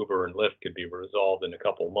think Uber and Lyft could be resolved in a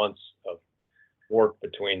couple months of work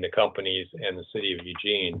between the companies and the city of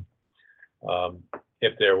Eugene,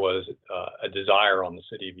 if there was a desire on the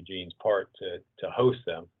city of Eugene's part to host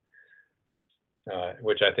them,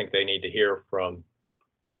 which I think they need to hear from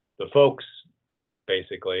the folks,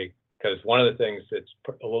 basically. Because one of the things that's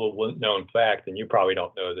a little known fact, and you probably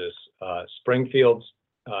don't know this, Springfield's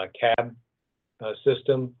cab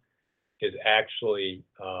system is actually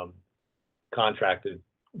contracted.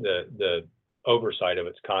 The oversight of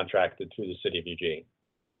it's contracted through the city of Eugene.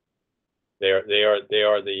 They are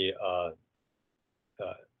the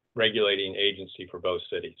regulating agency for both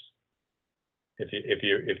cities. If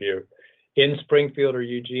you're in Springfield or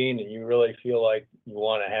Eugene and you really feel like you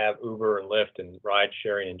want to have Uber and Lyft and ride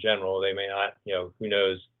sharing in general, they may not, who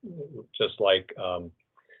knows, just like, oh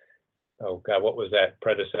God, what was that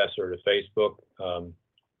predecessor to Facebook?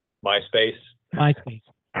 MySpace? MySpace.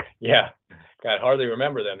 Yeah, God, hardly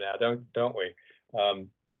remember them now, don't we?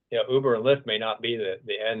 Uber and Lyft may not be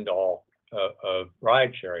the end all of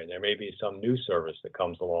ride sharing. There may be some new service that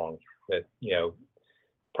comes along that,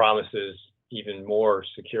 promises even more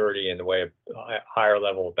security in the way of higher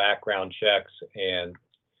level of background checks and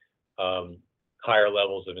higher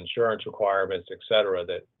levels of insurance requirements, et cetera,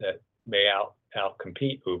 that may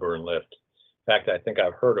outcompete Uber and Lyft. In fact, I think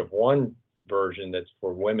I've heard of one version that's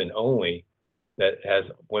for women only, that has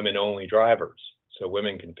women only drivers, so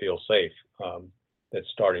women can feel safe. That's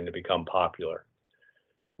starting to become popular.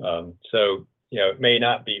 So it may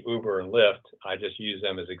not be Uber and Lyft. I just use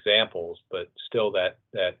them as examples, but still that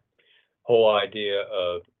whole idea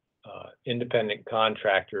of independent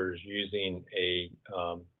contractors using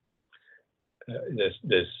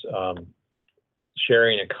this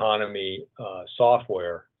sharing economy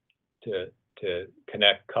software to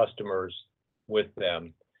connect customers with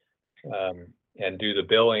them and do the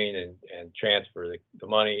billing and transfer the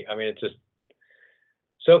money. I mean, it's just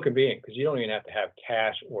so convenient because you don't even have to have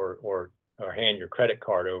cash or hand your credit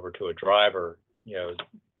card over to a driver.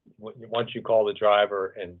 Once you call the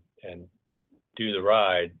driver and do the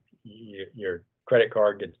ride, you're credit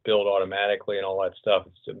card gets billed automatically and all that stuff.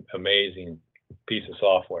 It's an amazing piece of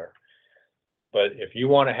software. But if you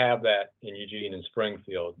want to have that in Eugene and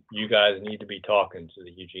Springfield, you guys need to be talking to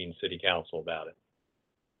the Eugene City Council about it.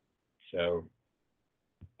 So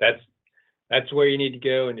that's where you need to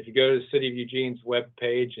go. And if you go to the City of Eugene's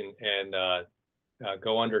webpage and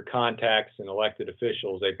go under contacts and elected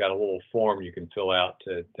officials, they've got a little form you can fill out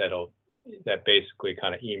that basically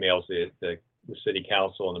kind of emails the City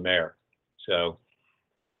Council and the mayor. So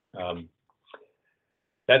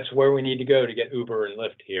that's where we need to go to get Uber and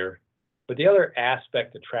Lyft here. But the other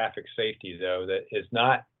aspect of traffic safety, though, that is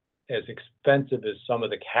not as expensive as some of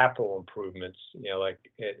the capital improvements, like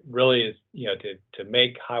it really is, to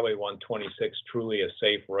make Highway 126 truly a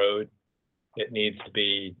safe road, it needs to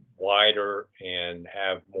be wider and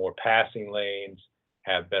have more passing lanes,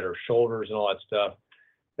 have better shoulders and all that stuff.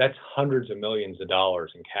 That's hundreds of millions of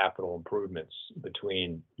dollars in capital improvements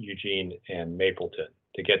between Eugene and Mapleton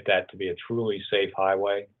to get that to be a truly safe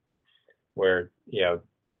highway where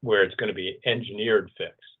it's going to be engineered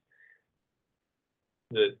fix.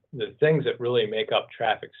 The things that really make up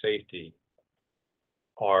traffic safety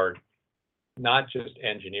are not just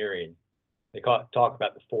engineering. They talk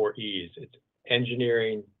about the 4 E's. It's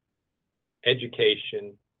engineering,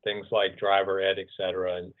 education, things like driver ed, et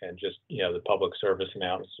cetera, and just, the public service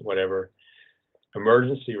announcements, whatever.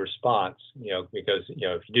 Emergency response, because,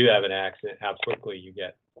 if you do have an accident, how quickly you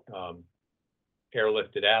get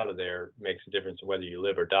airlifted out of there makes a difference in whether you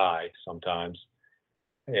live or die sometimes.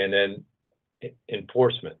 And then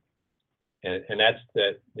enforcement. And that's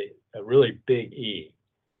a really big E.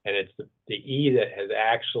 And it's the E that has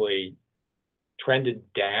actually trended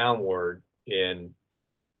downward in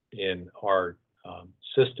our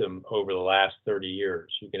system over the last 30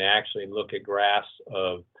 years. You can actually look at graphs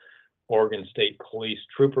of Oregon State Police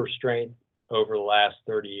trooper strength over the last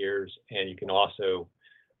 30 years, and you can also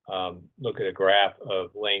look at a graph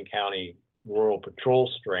of Lane County Rural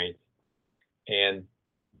Patrol strength, and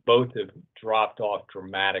both have dropped off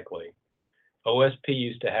dramatically. OSP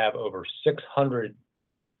used to have over 600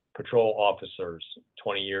 patrol officers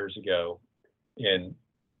 20 years ago in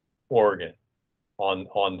Oregon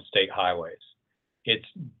on state highways. It's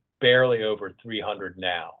barely over 300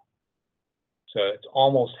 now. So it's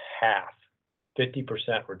almost half,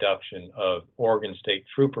 50% reduction of Oregon State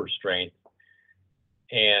trooper strength.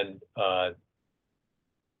 And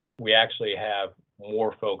we actually have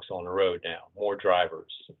more folks on the road now, more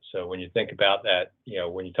drivers. So when you think about that,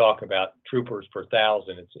 when you talk about troopers per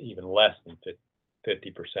 1,000, it's even less than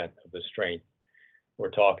 50% of the strength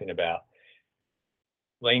we're talking about.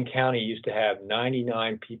 Lane County used to have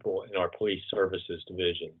 99 people in our police services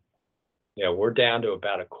division. We're down to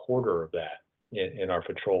about a quarter of that in our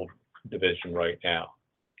patrol division right now.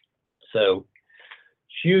 So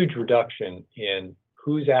huge reduction in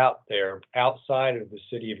who's out there outside of the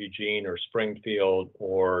city of Eugene or Springfield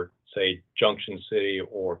or say Junction City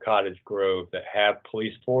or Cottage Grove that have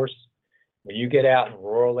police force. When you get out in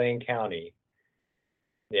rural Lane County,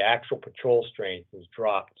 the actual patrol strength has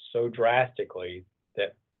dropped so drastically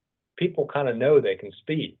that people kind of know they can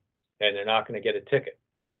speed and they're not going to get a ticket.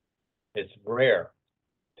 It's rare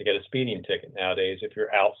to get a speeding ticket nowadays if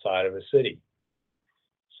you're outside of a city.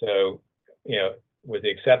 So, with the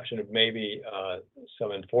exception of maybe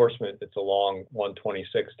some enforcement that's along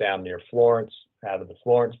 126 down near Florence, out of the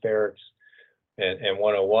Florence barracks and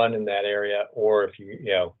 101 in that area, or if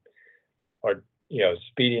you are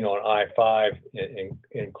speeding on I-5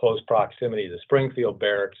 in close proximity to the Springfield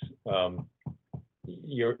barracks,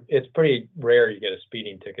 it's pretty rare you get a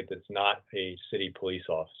speeding ticket that's not a city police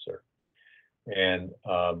officer. And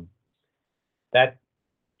that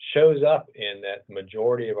shows up in that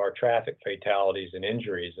majority of our traffic fatalities and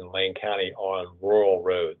injuries in Lane County on rural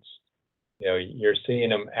roads. You're seeing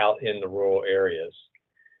them out in the rural areas,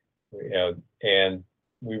 and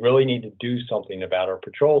we really need to do something about our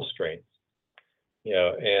patrol strength,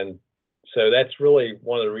 and so that's really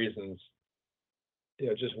one of the reasons,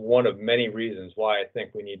 just one of many reasons why I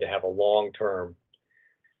think we need to have a long-term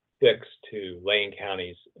fix to Lane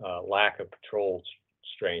County's lack of patrol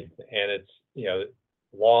strength. And it's,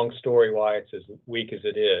 long story why it's as weak as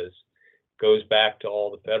it is, goes back to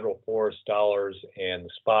all the federal forest dollars and the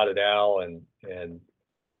spotted owl and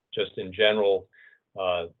just in general,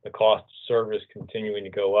 the cost of service continuing to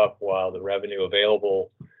go up while the revenue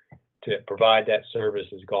available to provide that service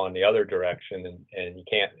has gone the other direction, and you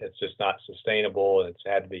can't, it's just not sustainable, and it's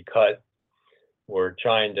had to be cut. We're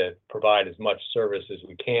trying to provide as much service as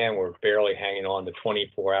we can. We're barely hanging on to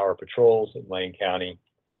 24-hour patrols in Lane County.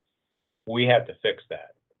 We have to fix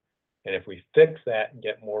that. And if we fix that and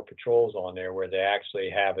get more patrols on there where they actually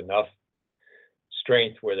have enough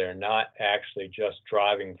strength where they're not actually just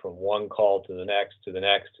driving from one call to the next, to the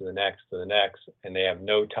next, to the next, to the next, and they have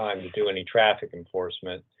no time to do any traffic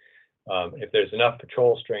enforcement. If there's enough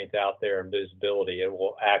patrol strength out there and visibility, it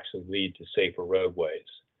will actually lead to safer roadways.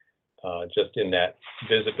 Just in that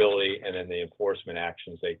visibility and then the enforcement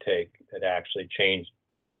actions they take that actually change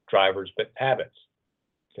drivers' habits.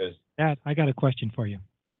 Because I got a question for you.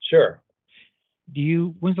 Sure.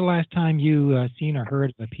 When's the last time you seen or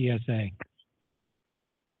heard of a PSA?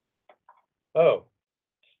 Oh,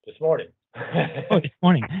 this morning. Oh, this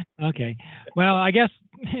morning. Okay. Well, I guess,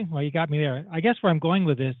 you got me there. I guess where I'm going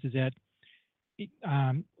with this is that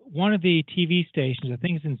one of the TV stations, I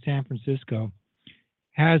think it's in San Francisco,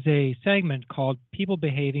 has a segment called People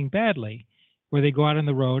Behaving Badly, where they go out on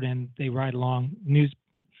the road and they ride along,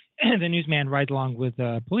 the newsman rides along with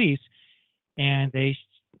police, and they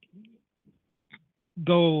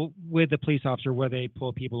go with the police officer where they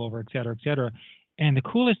pull people over, et cetera, et cetera. And the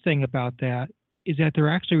coolest thing about that is that they're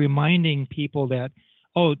actually reminding people that,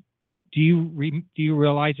 oh, do you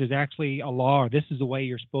realize there's actually a law, or this is the way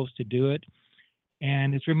you're supposed to do it?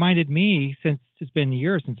 And it's reminded me, since it's been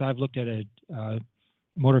years since I've looked at a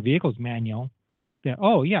motor vehicles manual, that,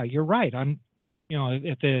 oh yeah, you're right.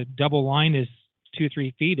 If the double line is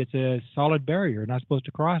 2-3 feet, it's a solid barrier. You're not supposed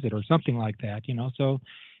to cross it, or something like that. So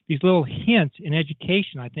these little hints in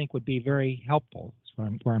education, I think, would be very helpful.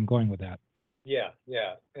 That's where I'm going with that. Yeah.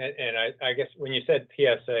 And I guess when you said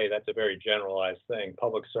PSA, that's a very generalized thing.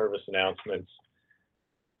 Public service announcements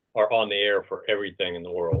are on the air for everything in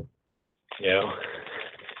the world.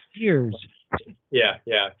 Years. Yeah.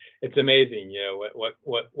 It's amazing,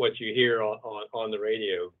 what you hear on the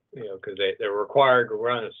radio, because they're required to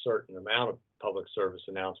run a certain amount of public service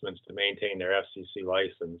announcements to maintain their FCC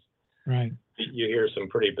license. Right. You hear some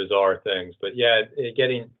pretty bizarre things, but yeah,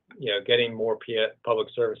 getting more public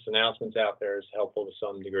service announcements out there is helpful to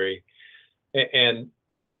some degree, and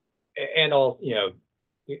all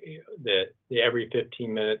the every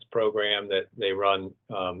 15 minutes program that they run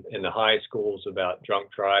in the high schools about drunk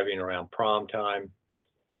driving around prom time.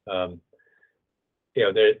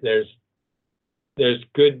 There's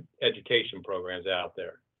good education programs out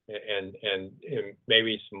there, and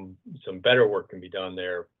maybe some better work can be done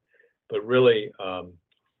there. But really,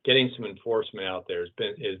 getting some enforcement out there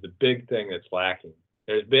is the big thing that's lacking.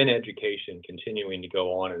 There's been education continuing to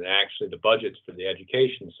go on, and actually the budgets for the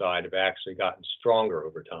education side have actually gotten stronger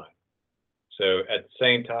over time. So at the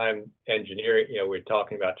same time, engineering, we're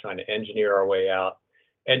talking about trying to engineer our way out,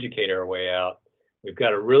 educate our way out. We've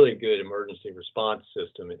got a really good emergency response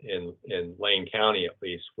system in Lane County, at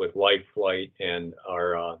least, with Life Flight, and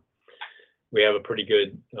we have a pretty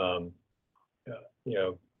good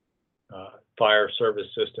fire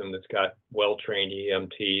service system that's got well-trained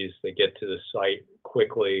EMTs. They get to the site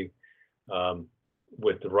quickly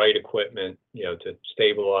with the right equipment, to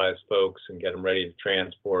stabilize folks and get them ready to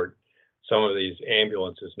transport. Some of these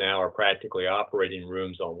ambulances now are practically operating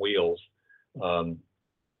rooms on wheels.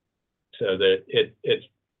 So that it's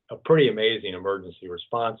a pretty amazing emergency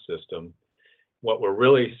response system. What we're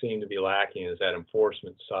really seem to be lacking is that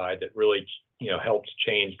enforcement side that really, helps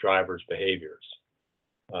change drivers' behaviors.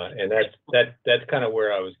 And that's kind of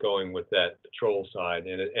where I was going with that patrol side,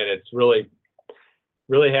 and it's really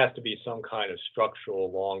has to be some kind of structural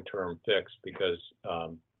long-term fix, because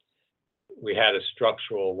we had a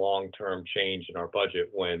structural long-term change in our budget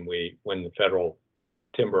when the federal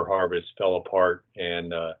timber harvest fell apart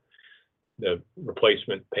and the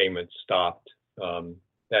replacement payments stopped.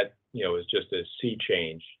 That was just a sea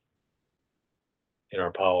change in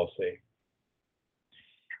our policy.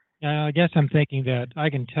 I guess I'm thinking that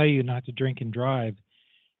I can tell you not to drink and drive,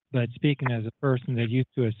 but speaking as a person that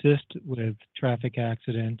used to assist with traffic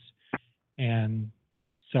accidents and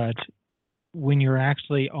such, when you're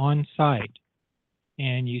actually on site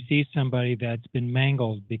and you see somebody that's been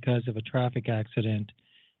mangled because of a traffic accident,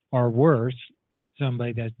 or worse,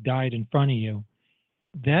 somebody that's died in front of you,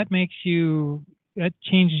 that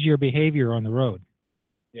changes your behavior on the road.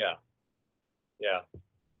 Yeah.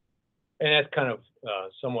 And that's kind of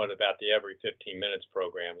somewhat about the every 15 minutes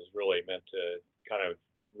program is really meant to kind of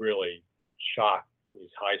really shock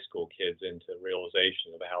these high school kids into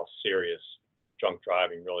realization of how serious drunk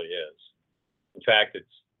driving really is. In fact,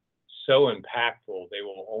 it's so impactful, they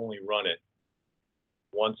will only run it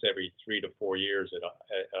once every 3 to 4 years at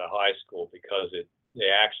a high school, because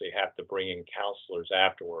they actually have to bring in counselors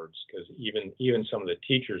afterwards, because even some of the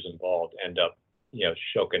teachers involved end up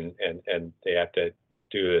shook, and they have to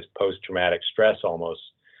do this post-traumatic stress almost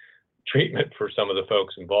treatment for some of the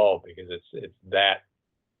folks involved, because it's that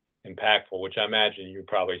impactful, which I imagine you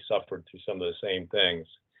probably suffered through some of the same things.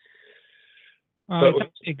 Well, But it's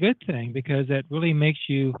actually a good thing because it really makes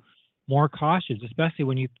you more cautious, especially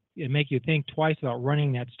when it make you think twice about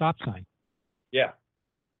running that stop sign.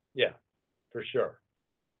 yeah, for sure.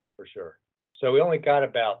 So we only got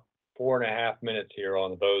about 4.5 minutes here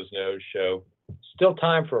on the Boze Noze Show. Still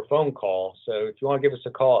time for a phone call. So if you want to give us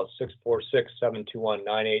a call, it's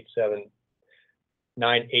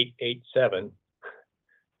 646-721-9887.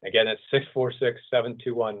 Again, it's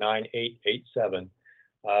 646-721-9887.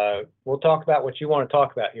 We'll talk about what you want to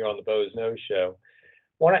talk about here on the Boze Noze Show.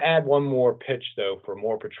 I want to add one more pitch, though, for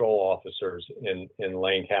more patrol officers in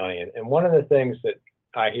Lane County. And one of the things that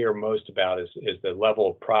I hear most about is the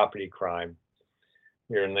level of property crime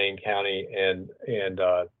here in Lane County. And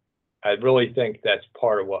I really think that's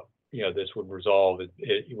part of what this would resolve.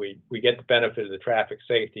 We get the benefit of the traffic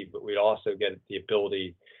safety, but we also get the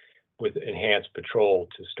ability with enhanced patrol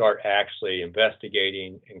to start actually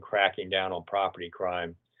investigating and cracking down on property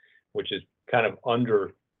crime, which is kind of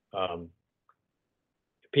under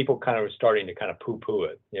people kind of starting to kind of poo-poo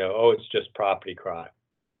it. Oh, it's just property crime.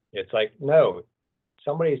 It's like, no,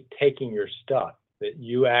 somebody's taking your stuff that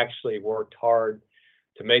you actually worked hard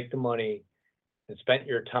to make the money and spent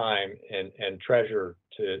your time and treasure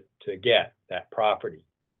to get that property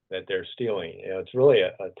that they're stealing. It's really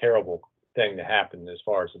a terrible thing to happen as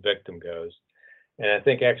far as the victim goes. And I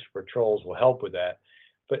think extra patrols will help with that.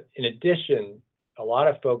 But in addition, a lot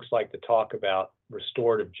of folks like to talk about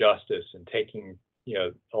restorative justice and taking,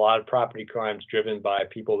 a lot of property crimes driven by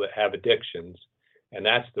people that have addictions, and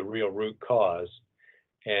that's the real root cause.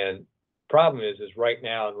 And problem is right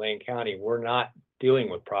now in Lane County, we're not dealing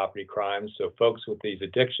with property crimes. So folks with these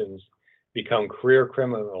addictions become career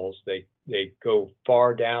criminals. They go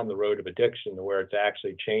far down the road of addiction to where it's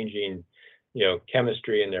actually changing,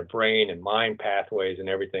 chemistry in their brain and mind pathways and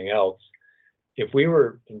everything else. If we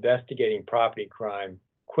were investigating property crime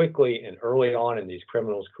quickly and early on in these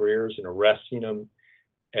criminals' careers and arresting them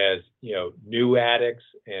as, new addicts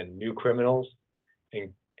and new criminals,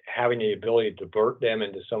 and having the ability to divert them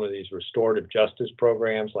into some of these restorative justice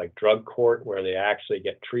programs like drug court, where they actually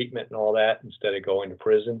get treatment and all that instead of going to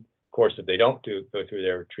prison. Of course, if they don't go through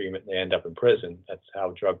their treatment, they end up in prison. That's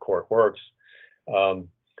how drug court works.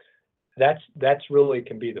 That's really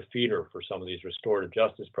can be the feeder for some of these restorative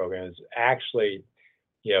justice programs. Actually,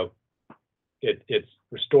 it's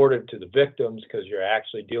restorative to the victims because you're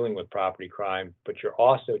actually dealing with property crime, but you're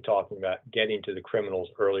also talking about getting to the criminals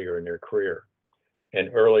earlier in their career and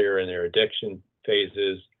earlier in their addiction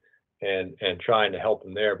phases and trying to help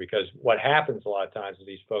them there. Because what happens a lot of times is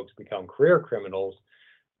these folks become career criminals,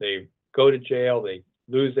 they go to jail, they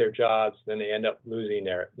lose their jobs, then they end up losing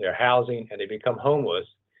their housing and they become homeless,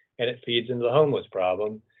 and it feeds into the homeless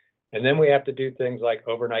problem. And then we have to do things like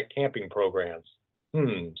overnight camping programs.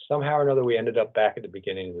 Somehow or another, we ended up back at the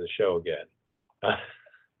beginning of the show again.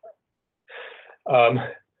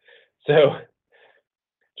 So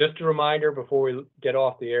just a reminder before we get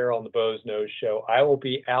off the air on the Boze Noze Show, I will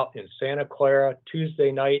be out in Santa Clara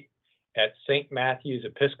Tuesday night at St. Matthew's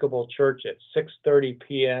Episcopal Church at 6:30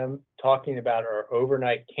 p.m. talking about our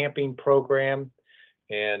overnight camping program.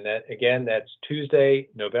 And that's Tuesday,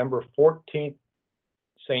 November 14th,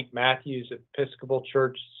 St. Matthew's Episcopal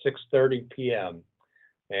Church, 6:30 p.m.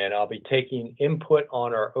 And I'll be taking input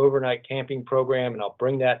on our overnight camping program, and I'll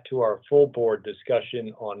bring that to our full board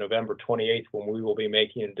discussion on November 28th when we will be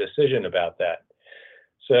making a decision about that.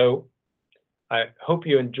 So I hope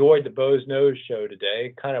you enjoyed the Boze Noze Show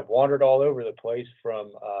today. Kind of wandered all over the place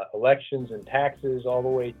from elections and taxes all the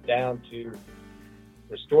way down to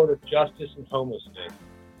restorative justice and homelessness.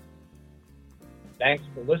 Thanks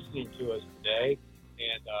for listening to us today,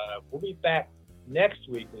 and we'll be back next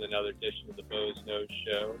week with another edition of the Boze Noze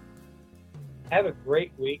Show. Have a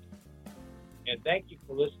great week, and thank you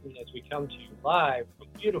for listening as we come to you live from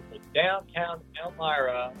beautiful downtown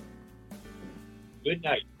Elmira. Good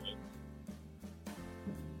night.